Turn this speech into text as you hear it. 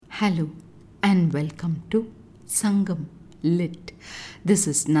Hello and welcome to Sangam Lit. This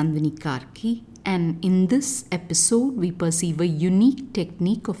is Nandini Karki, and in this episode we perceive a unique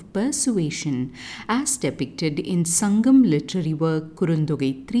technique of persuasion as depicted in Sangam literary work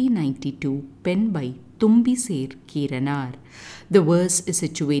Kurundogai 392, penned by Thumbiser Kiranar. The verse is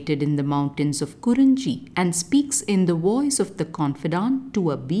situated in the mountains of Kurunji and speaks in the voice of the confidant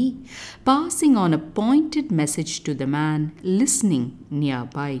to a bee, passing on a pointed message to the man listening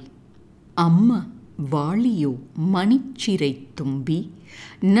nearby. அம்ம வாழியோ மணிச்சிறை தும்பி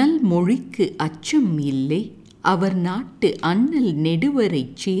நல் மொழிக்கு அச்சம் இல்லை அவர் நாட்டு அண்ணல் நெடுவரை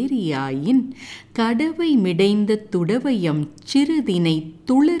சேரியாயின் கடவை மிடைந்த துடவையம் சிறுதினை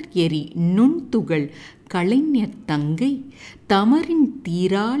துளர் எரி நுண்துகள் கலைஞர் தங்கை தமரின்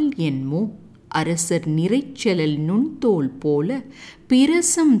தீராள் என்மோ அரசர் நிறைச்செலல் நுண்தோல் போல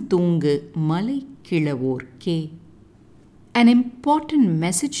பிரசம் தூங்கு மலை கிழவோர்க்கே. An important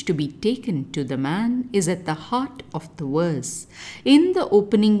message to be taken to the man is at the heart of the verse. In the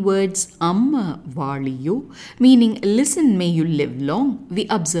opening words, Amma Valiyo, meaning listen may you live long, we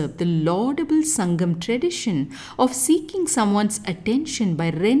observe the laudable Sangam tradition of seeking someone's attention by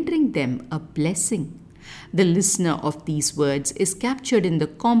rendering them a blessing. The listener of these words is captured in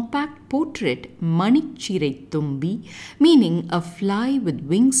the compact portrait Manichirai Tumbi, meaning a fly with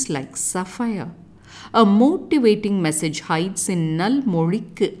wings like sapphire. A motivating message hides in Nal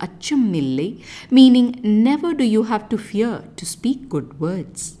Morikku Acham Illai, meaning never do you have to fear to speak good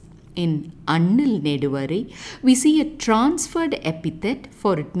words. In Annal Neduvare, we see a transferred epithet,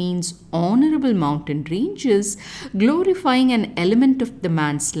 for it means honorable mountain ranges, glorifying an element of the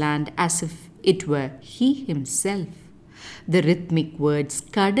man's land as if it were he himself. The rhythmic words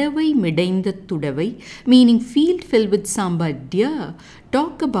Kadavai Midainda Tudavai, meaning field filled with sambar deer,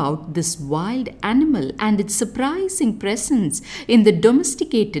 talk about this wild animal and its surprising presence in the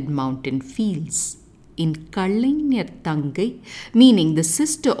domesticated mountain fields. In Kalaignar Thangai, meaning the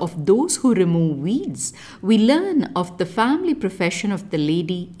sister of those who remove weeds, we learn of the family profession of the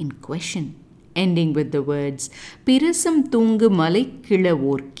lady in question. Ending with the words Pirasam Thungu Malai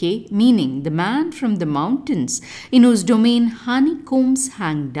Kilavorke, meaning the man from the mountains in whose domain honeycombs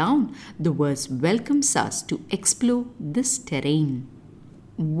hang down, the verse welcomes us to explore this terrain.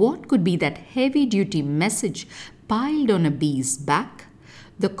 What could be that heavy-duty message piled on a bee's back?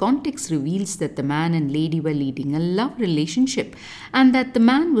 The context reveals that the man and lady were leading a love relationship and that the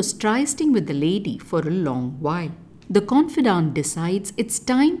man was trysting with the lady for a long while. The confidant decides it's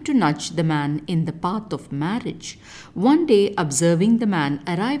time to nudge the man in the path of marriage. One day, observing the man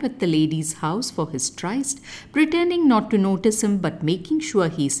arrive at the lady's house for his tryst, pretending not to notice him but making sure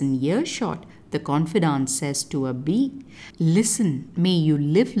he's in earshot, the confidant says to a bee, "Listen, may you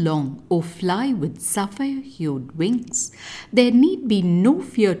live long, O fly with sapphire-hued wings. There need be no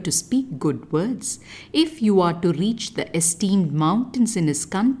fear to speak good words. If you are to reach the esteemed mountains in his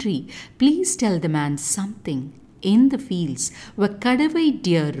country, please tell the man something. In the fields where Kadavai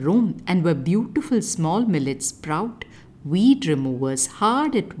deer roam and where beautiful small millets sprout, weed removers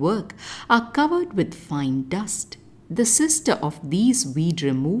hard at work are covered with fine dust. The sister of these weed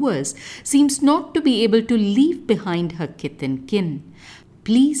removers seems not to be able to leave behind her kith and kin.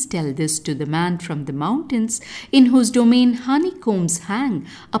 Please tell this to the man from the mountains in whose domain honeycombs hang,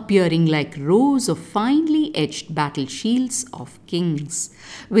 appearing like rows of finely etched battle shields of kings."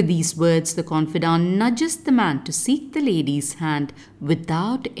 With these words, the confidant nudges the man to seek the lady's hand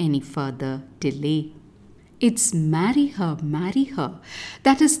without any further delay. It's marry her, marry her.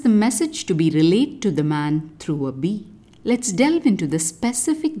 That is the message to be relayed to the man through a bee. Let's delve into the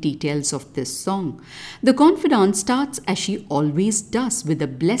specific details of this song. The confidant starts as she always does with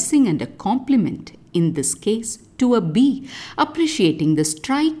a blessing and a compliment, in this case to a bee, appreciating the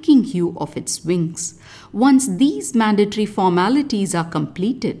striking hue of its wings. Once these mandatory formalities are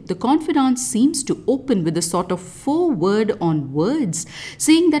completed, the confidant seems to open with a sort of foreword on words,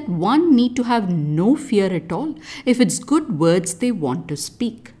 saying that one need to have no fear at all if it's good words they want to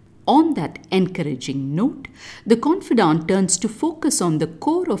speak. On that encouraging note, the confidant turns to focus on the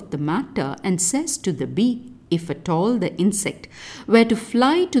core of the matter and says to the bee, if at all the insect were to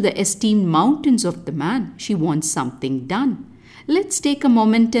fly to the esteemed mountains of the man, she wants something done. Let's take a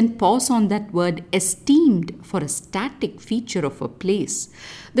moment and pause on that word esteemed for a static feature of a place.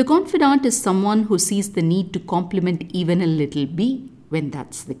 The confidant is someone who sees the need to compliment even a little bee. When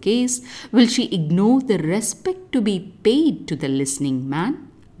that's the case, will she ignore the respect to be paid to the listening man?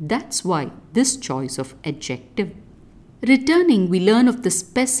 That's why this choice of adjective. Returning, we learn of the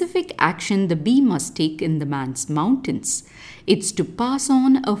specific action the bee must take in the man's mountains. It's to pass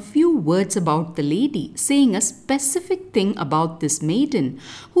on a few words about the lady, saying a specific thing about this maiden,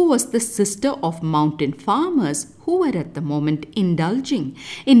 who was the sister of mountain farmers who were at the moment indulging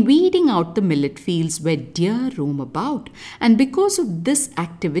in weeding out the millet fields where deer roam about, and because of this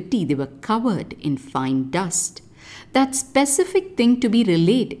activity they were covered in fine dust. That specific thing to be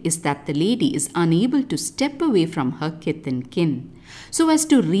relayed is that the lady is unable to step away from her kith and kin. So as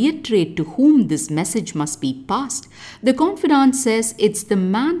to reiterate to whom this message must be passed, the confidant says it's the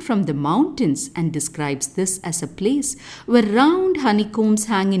man from the mountains and describes this as a place where round honeycombs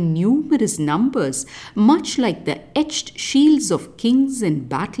hang in numerous numbers, much like the etched shields of kings in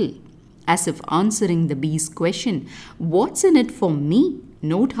battle. As if answering the bee's question, "What's in it for me?"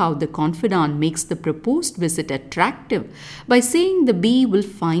 Note how the confidant makes the proposed visit attractive by saying the bee will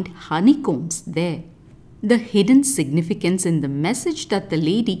find honeycombs there. The hidden significance in the message that the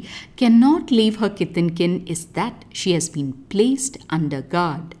lady cannot leave her kith and kin is that she has been placed under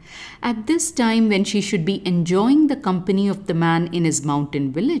guard. At this time, when she should be enjoying the company of the man in his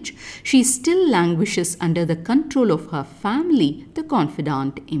mountain village, she still languishes under the control of her family, the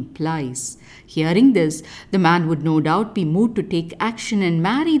confidant implies. Hearing this, the man would no doubt be moved to take action and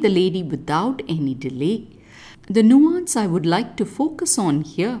marry the lady without any delay. The nuance I would like to focus on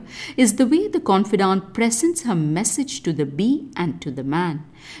here is the way the confidant presents her message to the bee and to the man.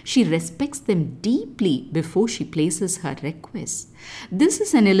 She respects them deeply before she places her request. This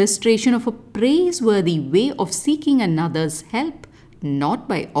is an illustration of a praiseworthy way of seeking another's help, not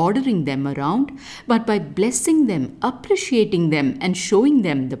by ordering them around, but by blessing them, appreciating them, and showing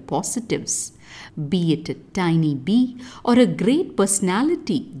them the positives. Be it a tiny bee or a great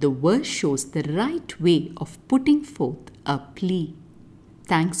personality, the verse shows the right way of putting forth a plea.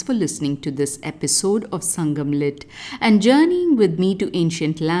 Thanks for listening to this episode of Sangam Lit and journeying with me to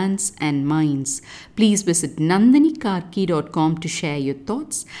ancient lands and minds. Please visit nandinikarki.com to share your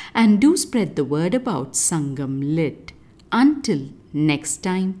thoughts and do spread the word about Sangam Lit. Until next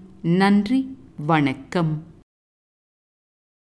time, Nandri Vanakkam.